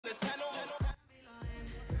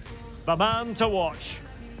The man to watch.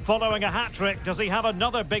 Following a hat-trick, does he have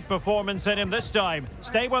another big performance in him this time?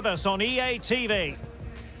 Stay with us on EA TV.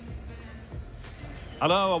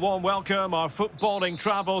 Hello, a warm welcome. Our footballing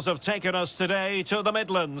travels have taken us today to the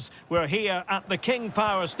Midlands. We're here at the King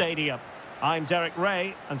Power Stadium. I'm Derek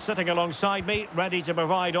Ray, and sitting alongside me, ready to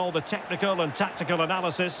provide all the technical and tactical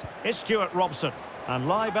analysis, is Stuart Robson. And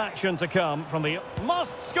live action to come from the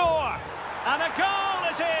must score! And a goal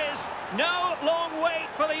it is! No long wait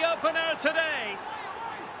for the opener today.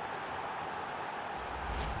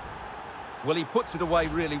 Well, he puts it away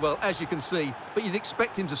really well, as you can see, but you'd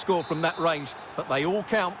expect him to score from that range, but they all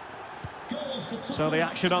count. So the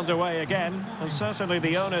action underway again, and certainly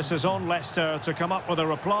the onus is on Leicester to come up with a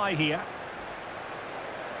reply here.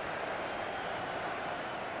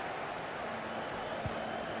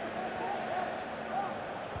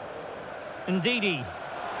 Ndidi.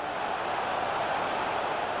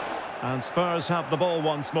 And Spurs have the ball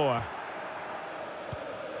once more.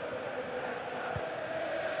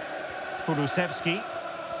 Kulusevski.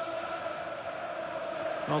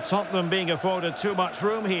 Well, Tottenham being afforded too much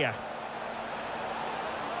room here.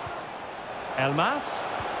 Elmas.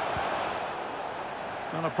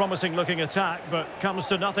 Well, a promising looking attack, but comes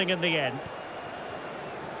to nothing in the end.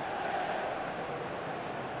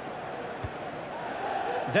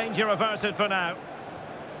 Danger averted for now.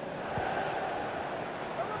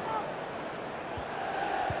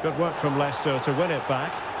 Good work from Leicester to win it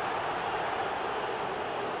back.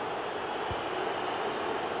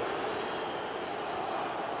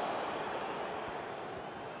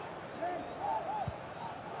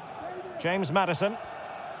 James Maddison.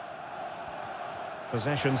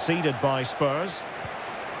 Possession ceded by Spurs.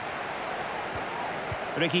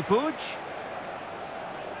 Ricky Puig.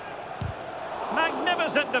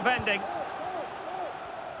 Magnificent defending.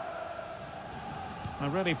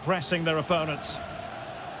 And really pressing their opponents.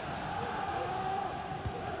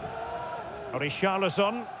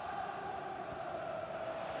 Richarlison.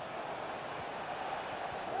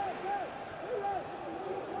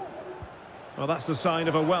 Well, that's the sign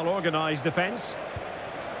of a well-organised defence.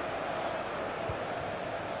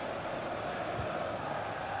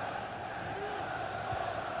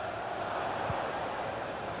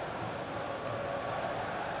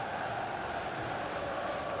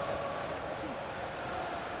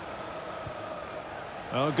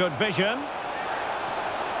 Oh, good vision.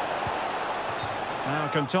 Now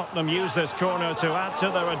can Tottenham use this corner to add to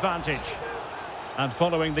their advantage? And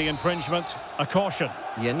following the infringement, a caution.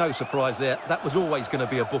 Yeah, no surprise there. That was always going to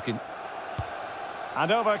be a booking.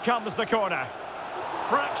 And over comes the corner.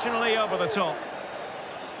 Fractionally over the top.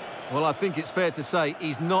 Well, I think it's fair to say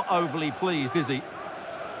he's not overly pleased, is he?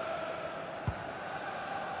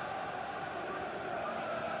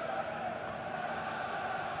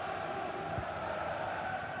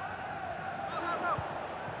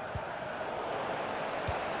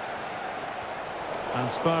 And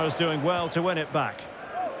Spurs doing well to win it back.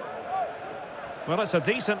 Well, it's a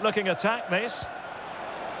decent-looking attack, this.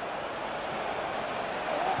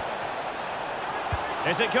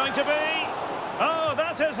 Is it going to be? Oh,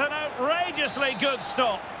 that is an outrageously good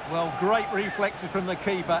stop. Well, great reflexes from the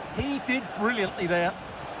keeper. He did brilliantly there.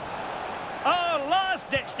 Oh,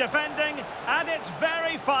 last-ditch defending at its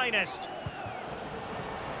very finest.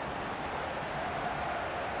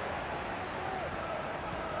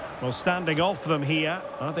 Well, standing off them here.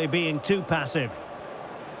 Are they being too passive?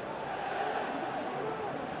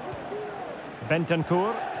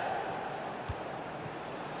 Bentancur.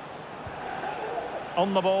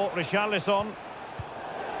 On the ball, Richarlison.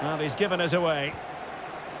 Well, he's given us away.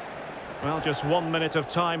 Well, just 1 minute of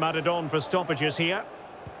time added on for stoppages here.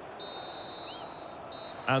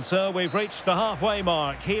 And so we've reached the halfway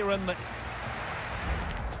mark here in the...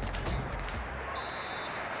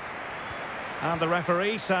 And the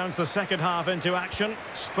referee sounds the second half into action.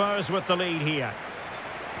 Spurs with the lead here.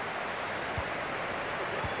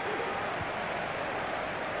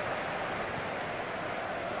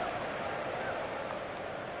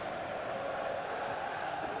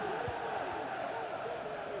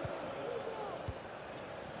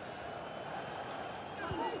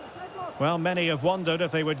 Well, many have wondered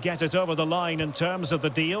if they would get it over the line in terms of the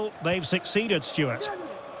deal. They've succeeded, Stuart.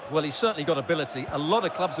 Well, he's certainly got ability. A lot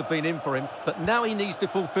of clubs have been in for him, but now he needs to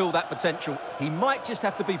fulfil that potential. He might just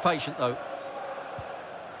have to be patient, though.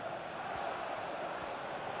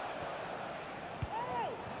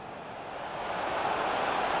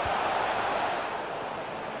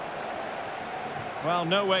 Well,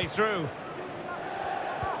 no way through.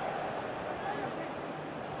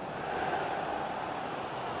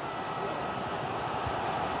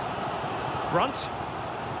 Brunt.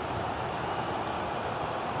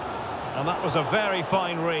 And that was a very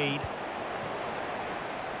fine read.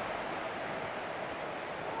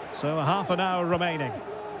 So a half an hour remaining.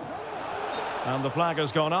 And the flag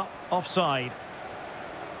has gone up, offside.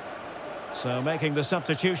 So making the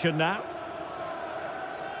substitution now.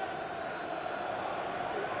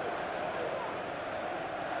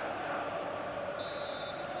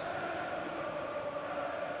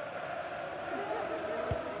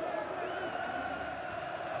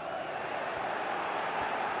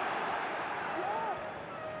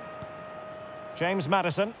 James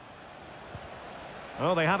Maddison.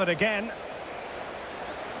 Oh, they have it again.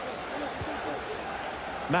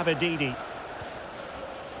 Mabedidi.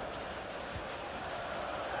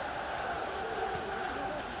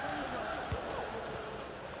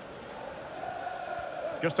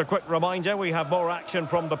 Just a quick reminder, we have more action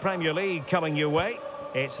from the Premier League coming your way.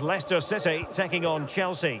 It's Leicester City taking on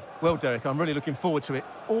Chelsea. Well, Derek, I'm really looking forward to it.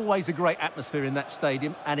 Always a great atmosphere in that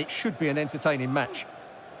stadium, and it should be an entertaining match.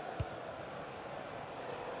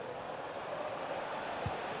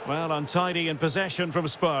 Well, untidy in possession from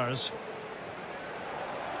Spurs.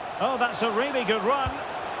 Oh, that's a really good run.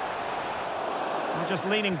 They're just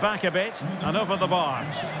leaning back a bit and over the bar.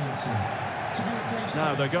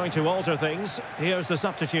 Now they're going to alter things. Here's the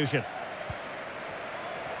substitution.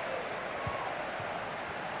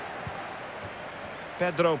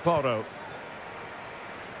 Pedro Porro.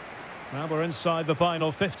 Now we're inside the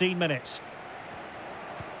final 15 minutes.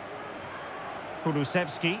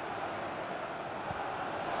 Kulusevski.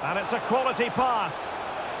 And it's a quality pass.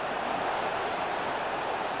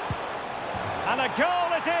 And a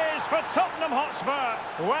goal it is for Tottenham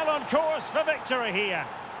Hotspur. Well on course for victory here.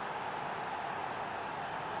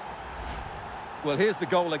 Well, here's the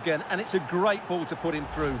goal again, and it's a great ball to put him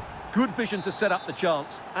through. Good vision to set up the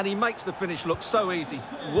chance, and he makes the finish look so easy.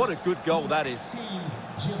 What a good goal that is.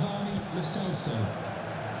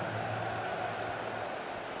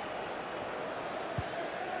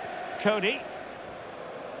 Cody.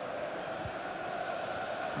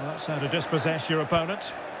 Well, that's how to dispossess your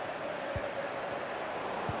opponent.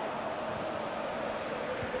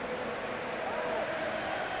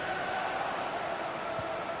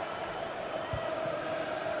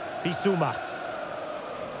 Bissouma.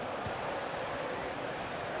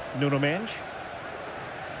 Nuno Mendes.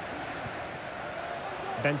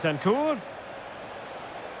 Bentancur.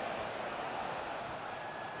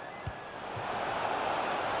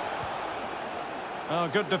 Oh,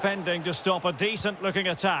 good defending to stop a decent-looking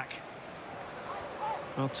attack.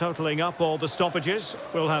 Well, totalling up all the stoppages,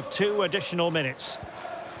 we'll have 2 additional minutes.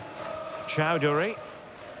 Chowdhury.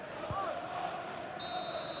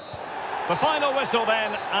 The final whistle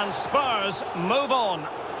then, and Spurs move on.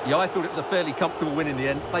 Yeah, I thought it was a fairly comfortable win in the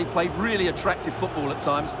end. They played really attractive football at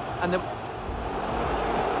times, and